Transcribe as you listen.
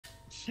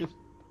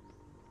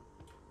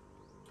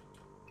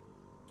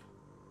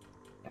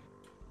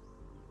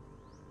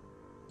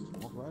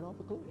Walk right off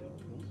the cliff.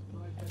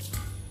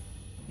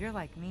 You're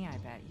like me, I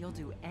bet. You'll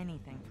do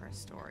anything for a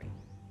story.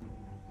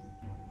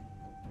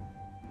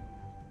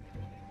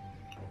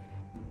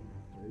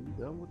 Are you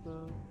done with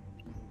the...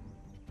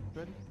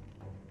 Ready?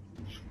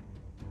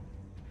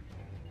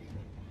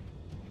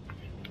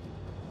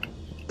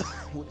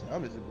 What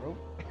time is it, bro?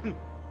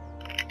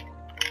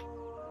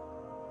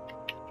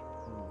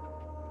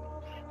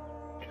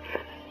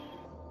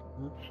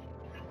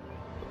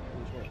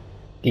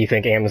 Do you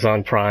think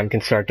Amazon Prime can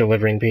start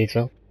delivering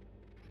pizza?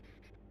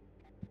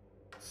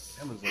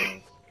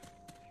 Amazon.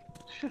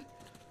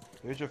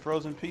 Here's your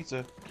frozen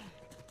pizza.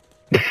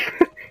 That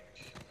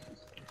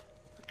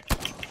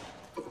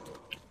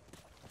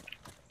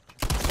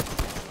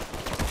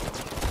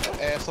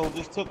asshole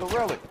just took a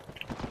relic.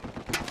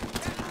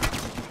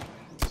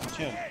 Some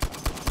chin.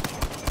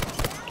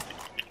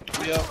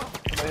 Help me up.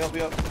 Somebody help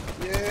me up.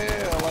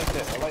 Yeah, I like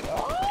that. I like that.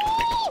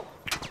 Oh!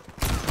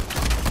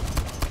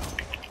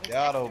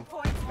 Got him.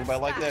 Anybody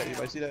like that?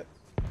 Anybody see that?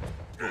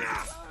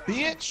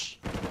 Bitch!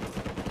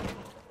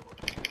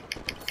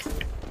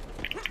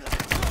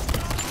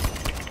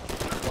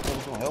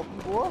 Gonna help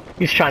you, boy?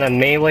 He's trying to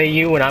melee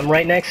you when I'm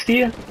right next to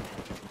you?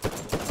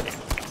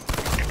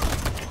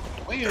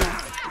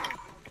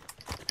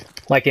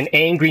 Like an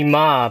angry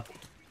mob.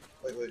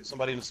 Wait,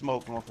 somebody in the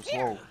smoke going for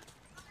slow.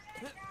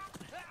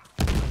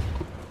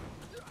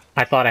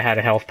 I thought I had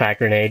a health pack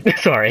grenade.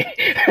 Sorry.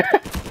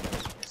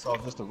 So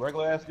just a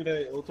regular ass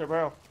grenade, little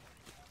turbo.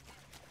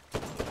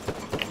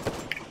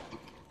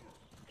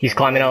 He's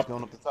climbing up.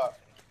 Going up the top.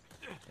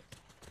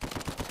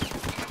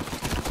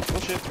 Oh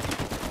shit.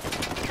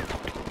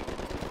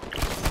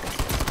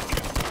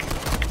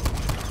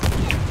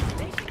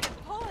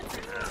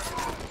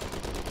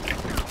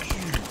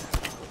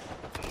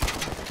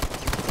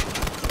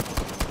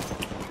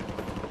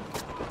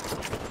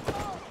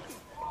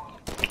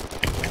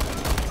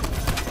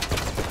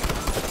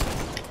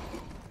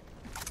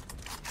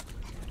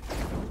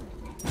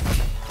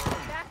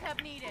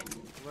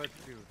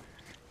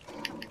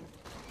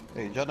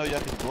 Hey, did y'all know y'all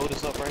can blow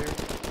this up right here?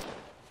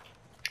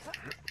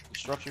 The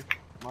structure,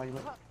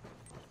 monument.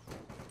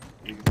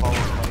 You can follow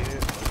somebody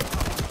here.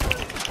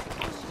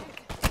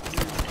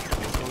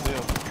 Go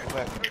down, go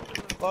back.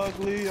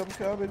 Ugly, I'm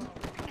coming.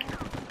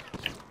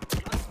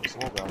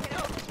 Slow guy.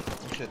 Oh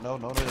shit, no.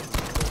 I'm lighting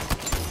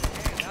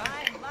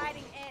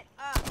it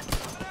up.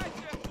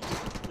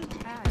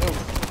 No.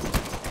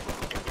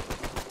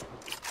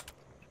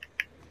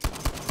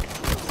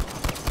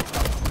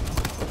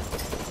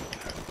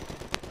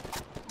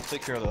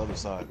 Take care of the other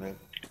side, man.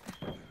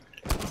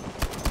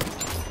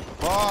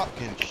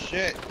 Fucking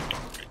shit.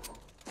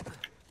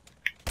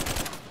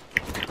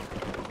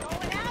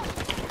 Going out.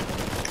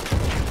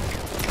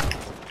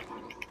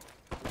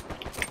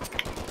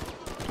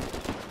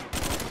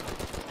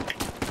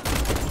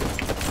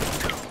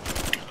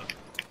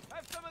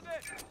 Have some of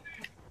this.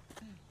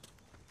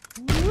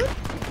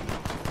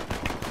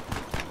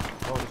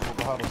 Oh, this one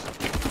behind us.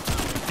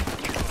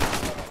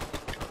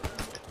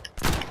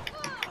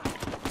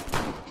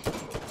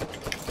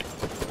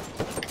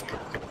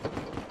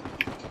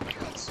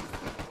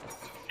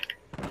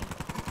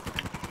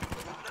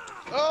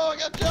 Oh, I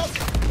got jumped!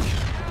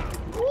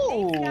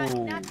 Ooh!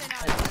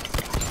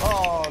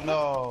 Oh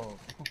no!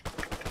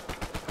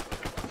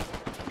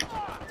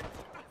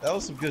 That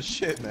was some good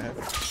shit, man.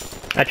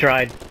 I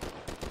tried.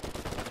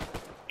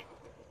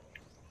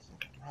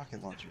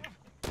 Rocket launcher.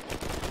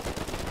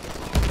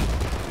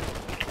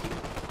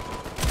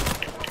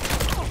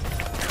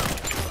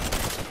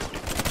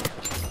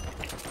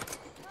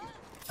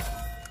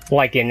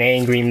 Like an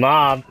angry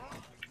mob.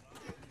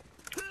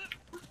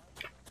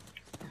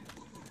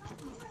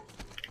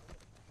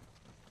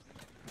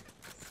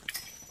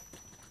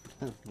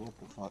 What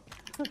the fuck?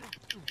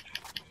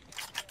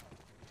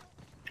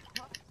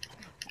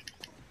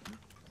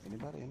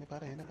 Anybody,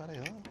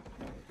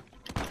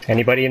 huh?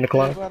 Anybody in the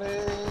club? Anybody?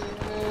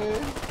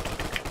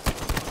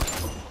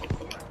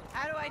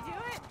 How do I do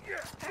it?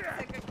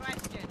 That's a good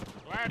question.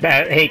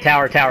 Hey,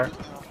 tower.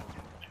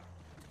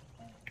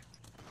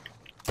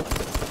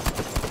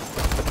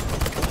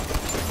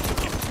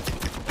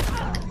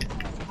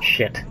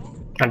 Shit.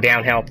 I'm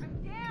down, help.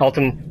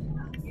 Ultim.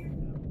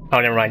 Oh,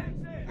 never mind.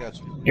 Got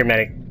you. You're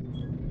medic.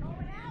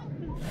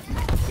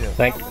 Yeah.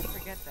 Thanks. I won't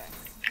forget this.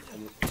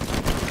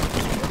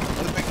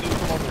 Let the big dude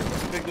come over here.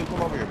 Let the big dude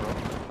come over here, bro.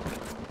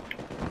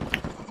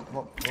 Come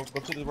on, go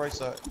to the right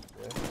side.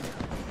 Yeah.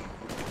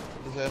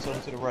 Put his ass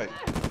over to the right.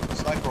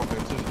 Sniper over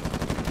there, too.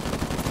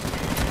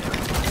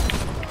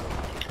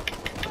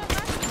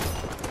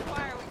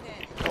 Fire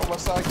within. Oh, my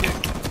sidekick.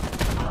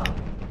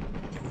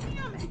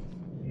 Damn it.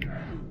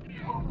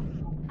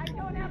 I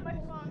don't have much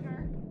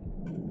longer.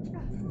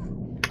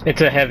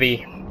 It's a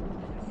heavy.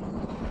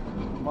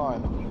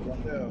 Mine.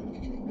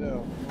 Yeah.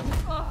 Yep.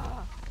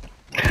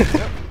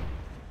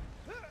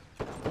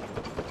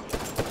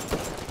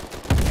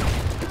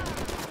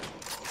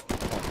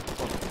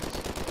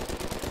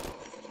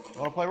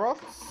 Wanna play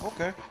rough?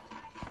 Okay.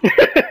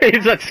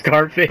 He's that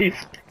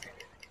Scarface.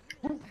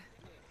 You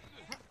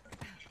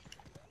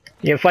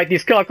gonna fight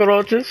these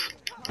cockroaches?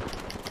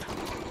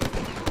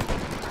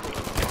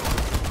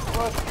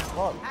 What?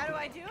 Fuck. How do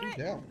I do He's it?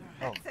 down.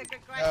 Oh. That's a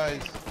good question.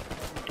 Guys.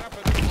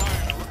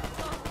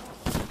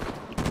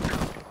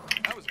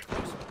 That was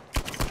close.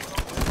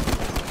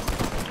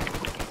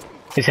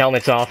 His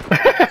helmet's off.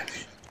 Good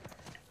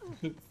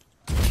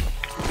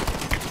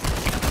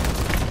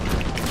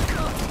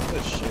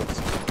shit.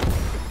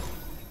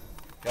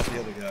 Got the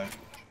other guy.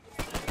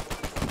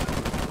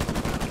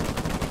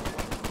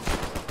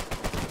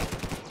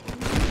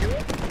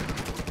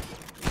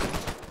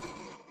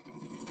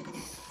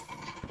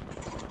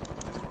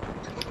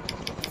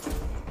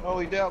 Oh,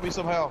 he downed me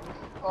somehow.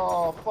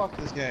 Oh, fuck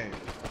this game.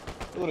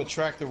 It would have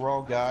tracked the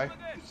wrong guy.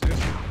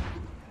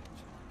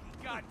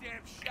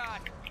 Goddamn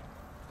shot.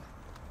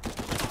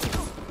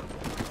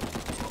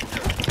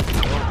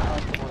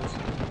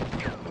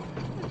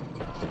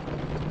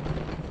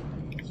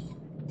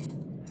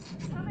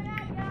 Coming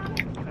at ya.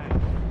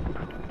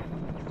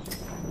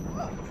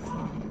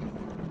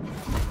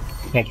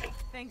 Thank you.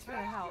 Thanks for the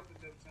help.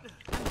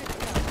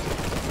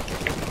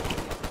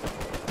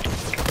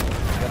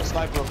 Got a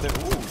sniper up there.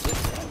 Ooh, this is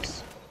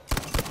nice.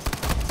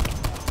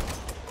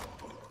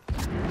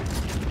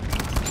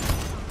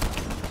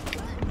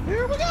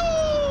 Here we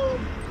go!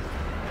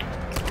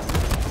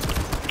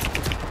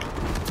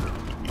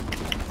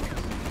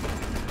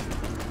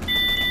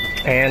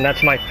 And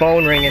that's my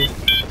phone ringing.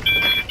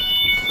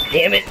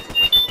 Damn it.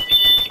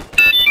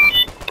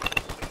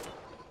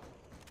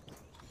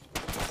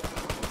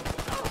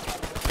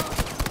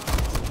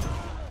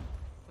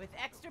 With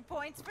extra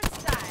points for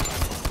style.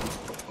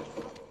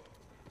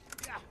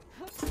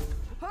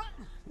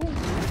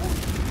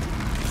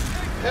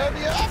 El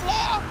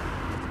Diablo!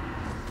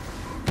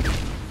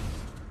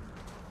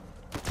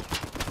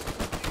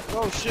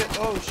 Oh shit,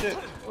 oh shit,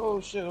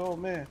 oh shit, oh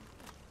man.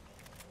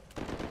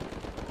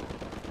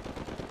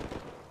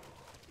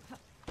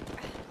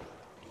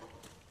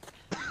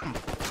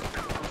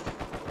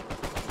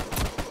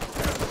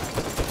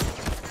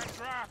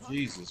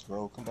 Jesus,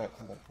 bro, come back,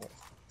 come back.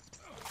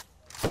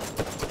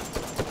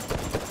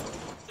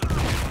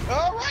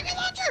 Oh, rocket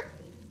launcher!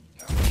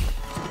 Let's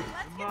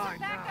get some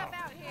backup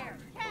out here.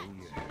 Catch.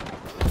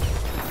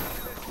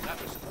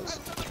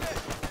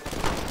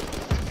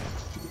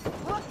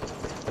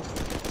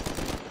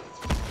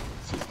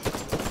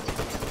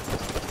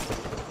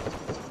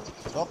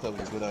 Thought that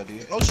was a good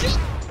idea. Oh shit!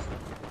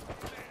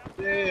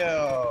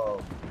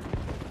 Damn!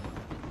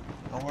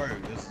 Don't worry,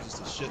 there's just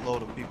a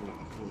shitload of people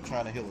who are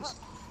trying to heal us.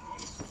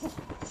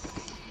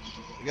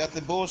 We got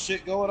the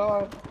bullshit going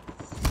on.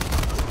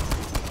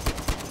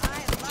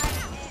 I am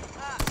lighting it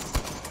up.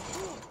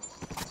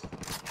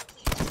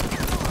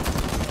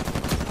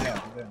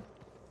 Damn, damn.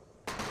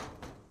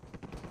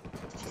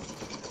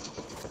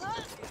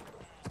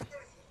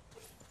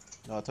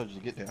 No, I told you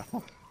to get down.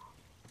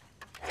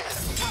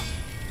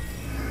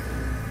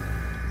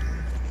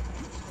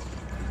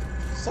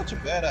 Such a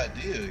bad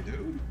idea,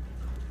 dude.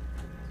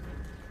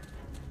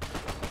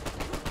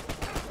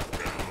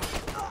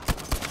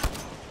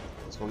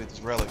 Let's go get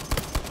this relic.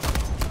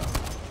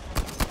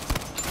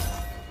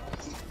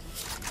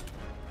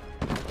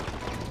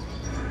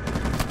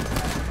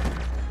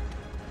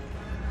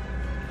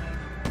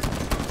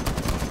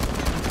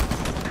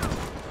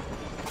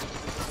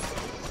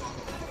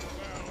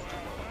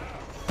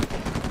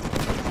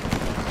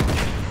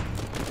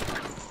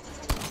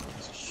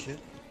 Shit.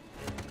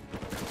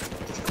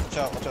 Watch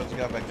out, there's a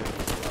guy back there.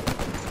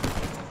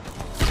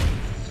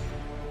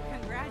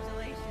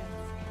 Congratulations.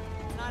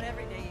 Not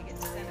every day you get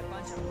to send a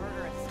bunch of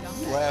murderous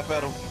scumbags. Laugh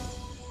at him.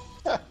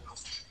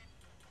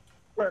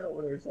 Right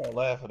over there, start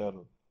laughing at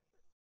him.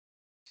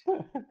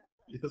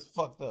 It's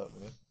fucked up,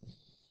 man.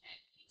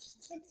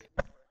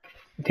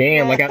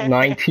 Damn, I got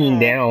 19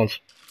 downs.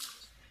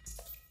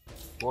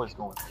 Boy's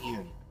going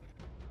in.